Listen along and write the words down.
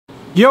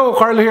Yo,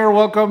 Carlo here.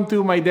 Welcome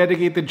to my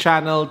dedicated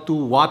channel to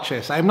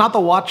watches. I'm not a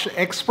watch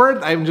expert.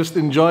 I'm just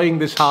enjoying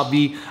this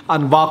hobby,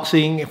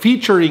 unboxing,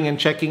 featuring, and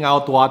checking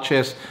out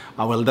watches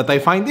that I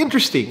find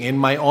interesting in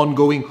my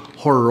ongoing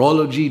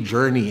horology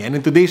journey. And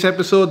in today's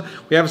episode,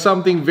 we have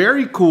something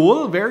very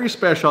cool, very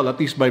special, at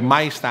least by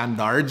my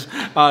standards.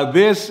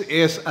 This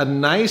is a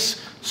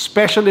nice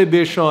special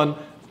edition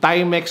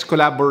Timex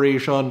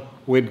collaboration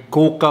with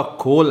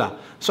Coca-Cola.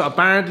 So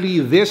apparently,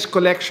 this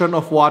collection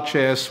of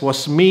watches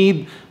was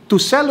made to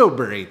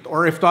celebrate,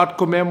 or if not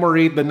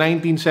commemorate, the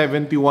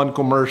 1971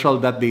 commercial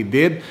that they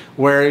did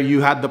where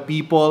you had the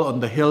people on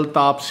the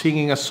hilltop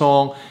singing a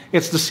song.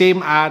 It's the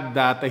same ad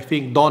that I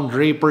think Don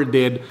Draper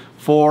did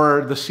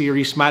for the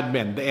series Mad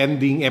Men, the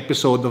ending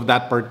episode of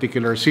that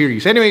particular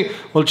series. Anyway,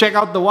 we'll check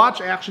out the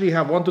watch. I actually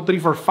have 1, 2, 3,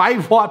 4,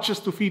 5 watches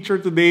to feature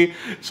today.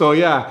 So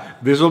yeah,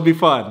 this will be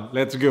fun.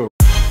 Let's go.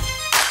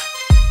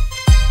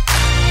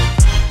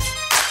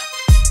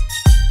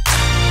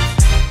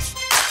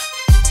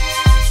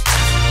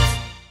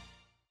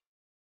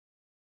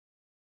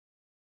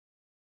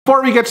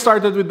 Before we get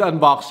started with the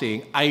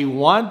unboxing, I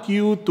want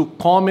you to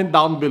comment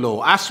down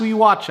below as we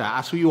watch,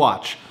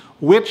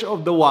 which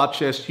of the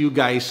watches you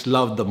guys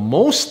love the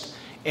most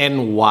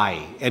and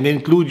why. And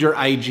include your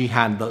IG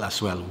handle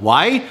as well.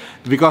 Why?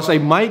 Because I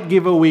might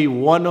give away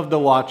one of the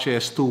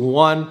watches to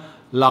one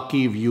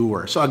lucky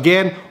viewer. So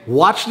again,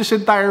 watch this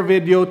entire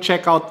video,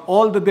 check out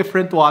all the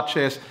different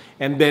watches,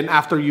 and then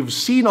after you've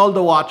seen all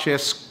the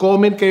watches,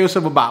 comment kayo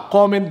sa baba.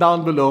 Comment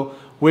down below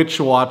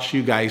which watch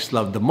you guys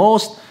love the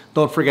most.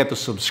 Don't forget to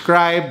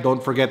subscribe.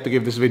 Don't forget to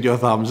give this video a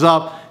thumbs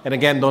up. And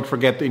again, don't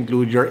forget to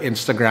include your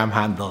Instagram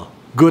handle.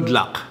 Good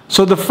luck.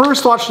 So the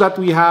first watch that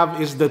we have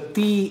is the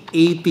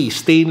T80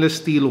 stainless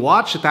steel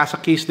watch. It has a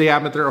case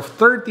diameter of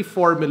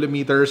 34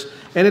 millimeters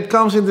and it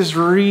comes in this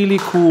really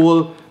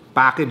cool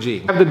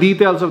packaging. I have the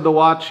details of the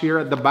watch here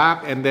at the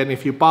back, and then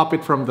if you pop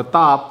it from the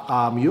top,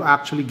 you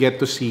actually get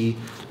to see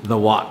the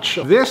watch.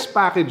 This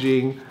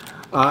packaging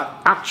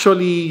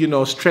actually,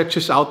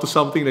 stretches out to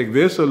something like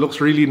this, so it looks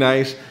really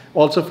nice.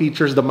 Also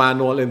features the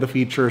manual and the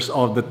features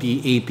of the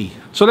T80.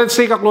 So let's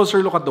take a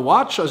closer look at the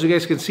watch. As you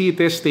guys can see,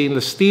 it is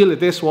stainless steel.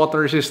 It is water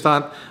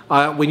resistant.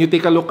 When you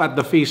take a look at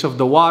the face of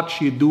the watch,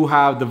 you do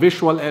have the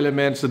visual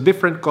elements, the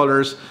different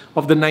colors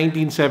of the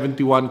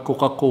 1971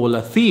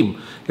 Coca-Cola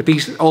theme.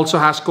 It also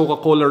has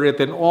Coca-Cola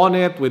written on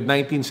it with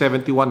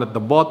 1971 at the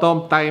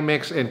bottom,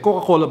 Timex and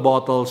Coca-Cola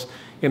bottles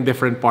in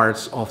different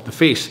parts of the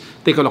face.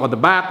 Take a look at the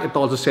back. It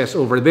also says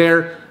over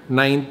there,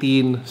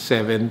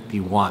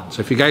 1971.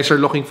 So if you guys are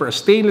looking for a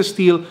stainless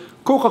steel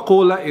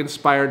Coca-Cola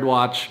inspired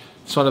watch,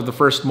 it's one of the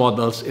first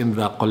models in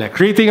the collection.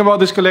 Great thing about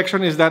this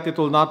collection is that it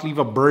will not leave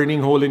a burning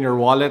hole in your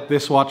wallet.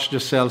 This watch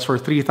just sells for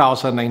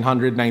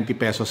 3,990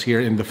 pesos here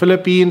in the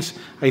Philippines.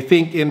 I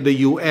think in the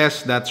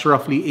US, that's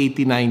roughly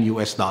 $89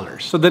 US.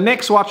 So the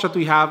next watch that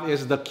we have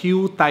is the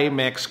Q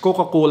Timex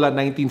Coca-Cola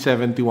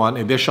 1971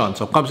 edition.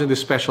 So it comes in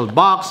this special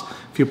box.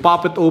 If you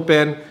pop it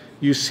open,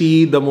 you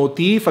see the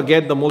motif,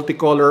 again, the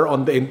multicolor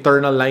on the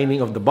internal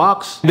lining of the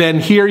box. Then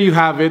here you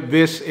have it.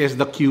 This is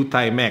the Q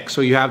Timex.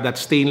 So you have that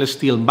stainless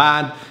steel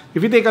band.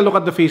 If you take a look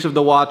at the face of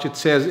the watch, it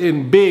says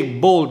in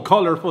big, bold,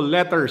 colorful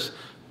letters,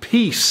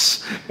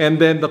 peace. And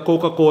then the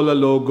Coca-Cola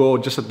logo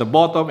just at the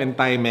bottom and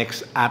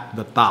Timex at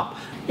the top.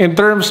 In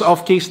terms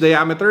of case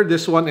diameter,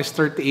 this one is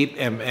 38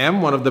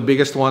 mm, one of the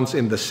biggest ones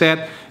in the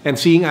set. And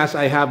seeing as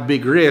I have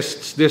big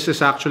wrists, this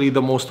is actually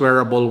the most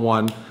wearable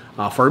one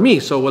for me.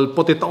 So we'll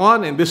put it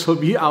on and this will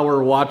be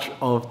our watch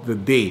of the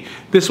day.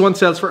 This one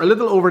sells for a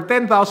little over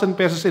 10,000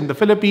 pesos in the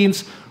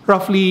Philippines,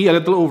 roughly a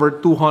little over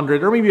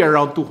 200 or maybe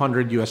around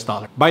 200 US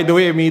dollars. By the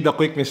way, I made a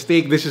quick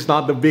mistake. This is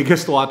not the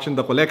biggest watch in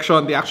the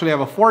collection. They actually have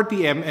a 40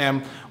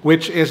 mm,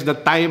 which is the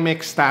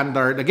Timex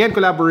standard. Again,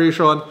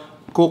 collaboration,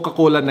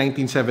 Coca-Cola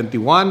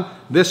 1971.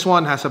 This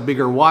one has a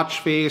bigger watch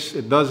face.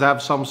 It does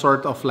have some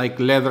sort of like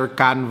leather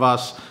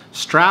canvas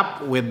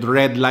strap with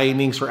red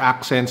linings or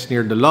accents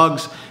near the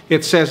lugs.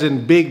 It says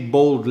in big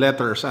bold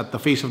letters at the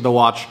face of the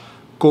watch,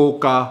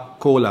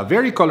 Coca-Cola.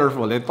 Very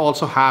colorful. It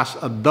also has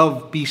a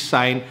dove peace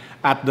sign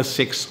at the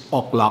 6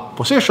 o'clock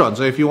position.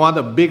 So if you want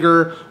a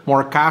bigger,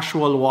 more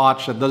casual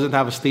watch that doesn't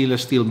have a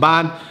stainless steel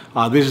band,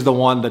 this is the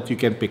one that you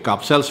can pick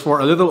up. Sells for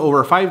a little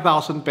over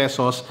 5,000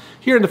 pesos.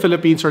 Here in the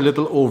Philippines, are a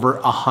little over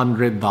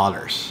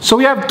 $100. So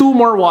we have two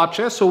more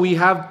watches. So we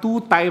have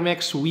two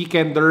Timex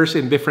Weekenders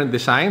in different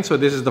designs. So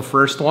this is the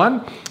first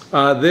one.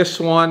 This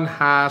one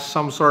has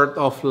some sort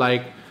of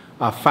like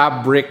a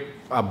fabric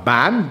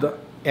band.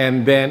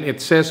 And then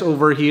it says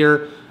over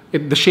here,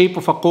 the shape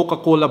of a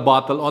Coca-Cola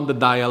bottle on the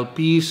dial,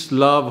 peace,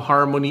 love,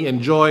 harmony,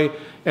 and joy,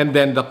 and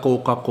then the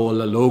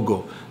Coca-Cola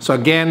logo. So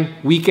again,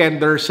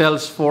 Weekender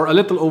sells for a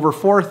little over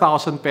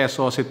 4,000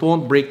 pesos. It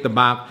won't break the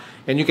bank,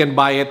 and you can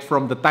buy it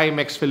from the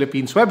Timex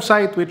Philippines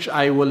website, which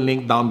I will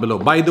link down below.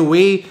 By the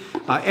way,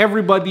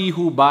 everybody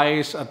who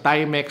buys a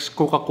Timex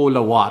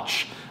Coca-Cola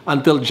watch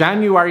until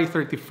January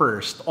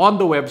 31st on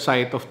the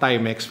website of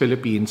Timex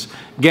Philippines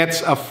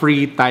gets a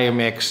free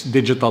Timex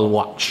digital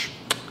watch.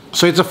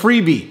 So it's a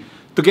freebie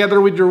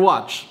together with your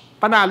watch.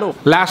 panalo.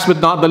 Last but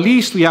not the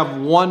least, we have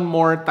one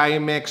more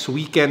Timex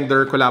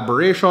Weekender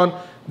collaboration.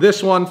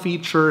 This one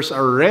features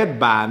a red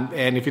band,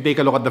 and if you take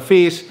a look at the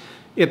face,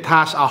 it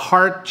has a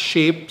heart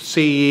shape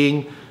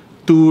saying,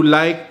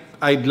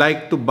 I'd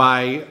like to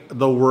buy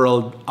the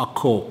world a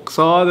Coke.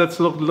 So that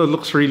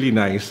looks really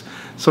nice.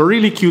 So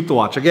really cute to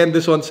watch. Again,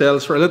 this one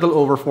sells for a little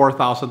over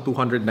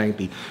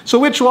 4,290. So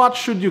which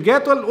watch should you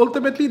get? Well,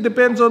 ultimately, it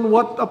depends on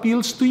what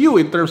appeals to you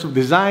in terms of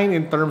design,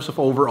 in terms of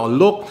overall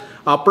look.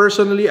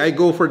 Personally, I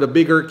go for the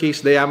bigger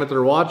case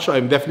diameter watch.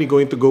 I'm definitely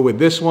going to go with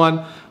this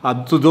one.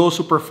 To those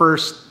who prefer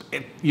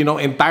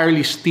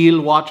entirely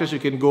steel watches, you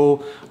can go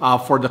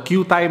for the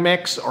Q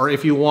Timex, or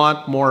if you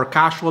want more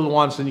casual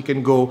ones, then you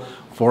can go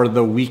for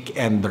the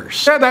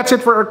Weekenders. Yeah, that's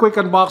it for our quick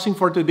unboxing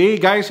for today.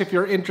 Guys, if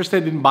you're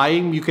interested in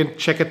buying, you can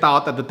check it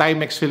out at the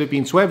Timex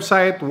Philippines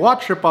website,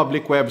 Watch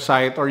Republic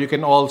website, or you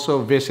can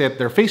also visit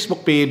their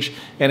Facebook page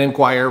and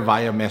inquire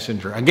via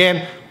Messenger.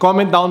 Again,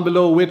 comment down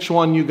below which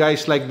one you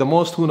guys like the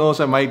most. Who knows,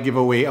 I might give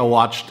away a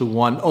watch to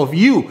one of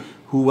you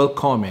who will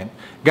comment.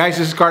 Guys,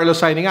 this is Carlo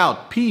signing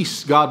out.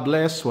 Peace, God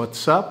bless,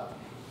 what's up,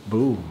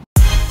 boom.